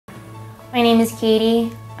My name is Katie.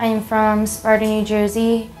 I am from Sparta, New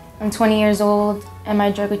Jersey. I'm 20 years old and my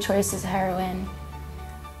drug of choice is heroin.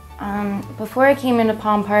 Before I came into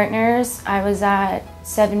Palm Partners, I was at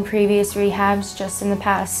 7 previous rehabs just in the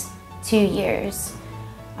past 2 years.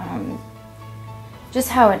 Just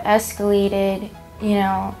how it escalated, you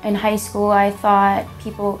know, in high school I thought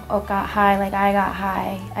people got high like I got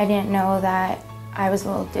high. I didn't know that I was a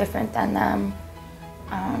little different than them.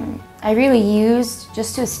 I really used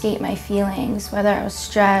just to escape my feelings, whether I was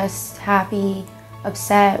stressed, happy,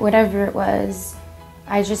 upset, whatever it was.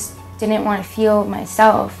 I just didn't want to feel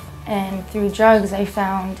myself, and through drugs I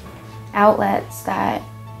found outlets that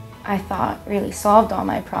I thought really solved all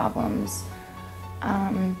my problems.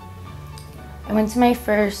 I went to my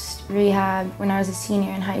first rehab when I was a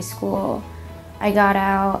senior in high school. I got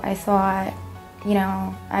out, I thought, you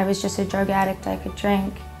know, I was just a drug addict, I could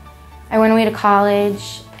drink. I went away to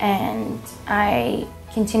college and I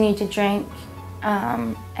continued to drink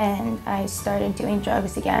and I started doing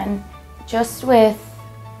drugs again. Just with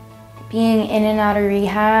being in and out of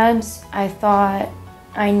rehabs, I thought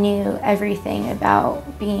I knew everything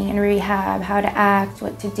about being in rehab, how to act,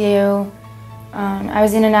 what to do. I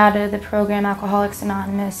was in and out of the program Alcoholics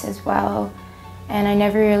Anonymous as well, and I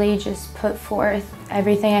never really just put forth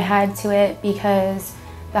everything I had to it because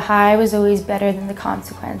the high was always better than the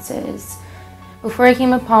consequences. Before I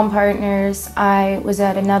came to Palm Partners, I was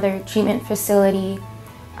at another treatment facility.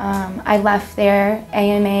 I left there,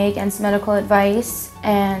 AMA against medical advice,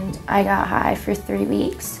 and I got high for 3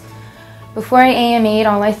 weeks. Before I AMA'd,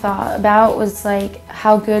 all I thought about was like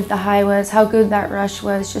how good the high was, how good that rush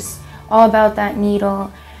was, just all about that needle.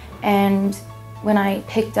 And when I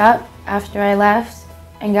picked up after I left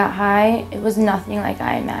and got high, it was nothing like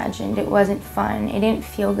I imagined. It wasn't fun. It didn't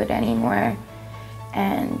feel good anymore.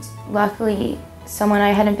 And luckily, someone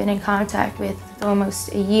I hadn't been in contact with for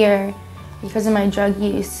almost a year because of my drug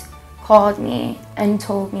use called me and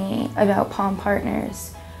told me about Palm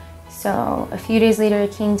Partners. So a few days later, I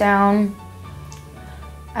came down.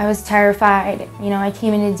 I was terrified. You know, I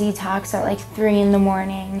came into detox at like 3 in the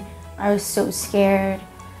morning. I was so scared.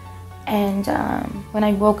 And when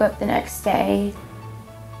I woke up the next day,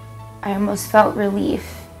 I almost felt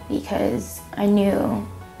relief because I knew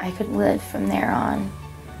I could live from there on.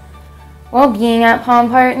 While being at Palm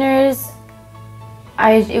Partners,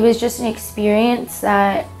 it was just an experience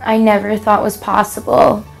that I never thought was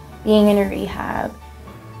possible, being in a rehab.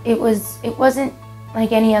 It wasn't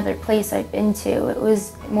like any other place I've been to. It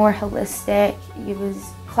was more holistic. It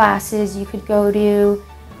was classes you could go to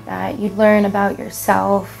that you'd learn about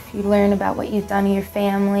yourself, you'd learn about what you've done to your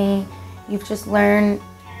family. You've just learned,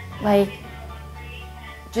 like,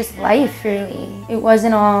 just life, really. It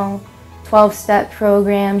wasn't all 12-step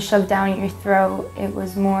program shoved down your throat. It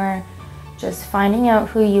was more just finding out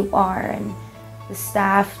who you are, and the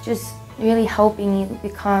staff just really helping you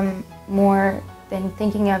become more than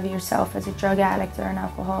thinking of yourself as a drug addict or an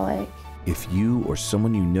alcoholic. If you or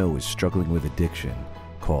someone you know is struggling with addiction,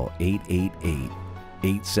 call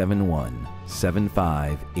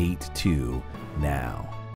 888-871-7582 now.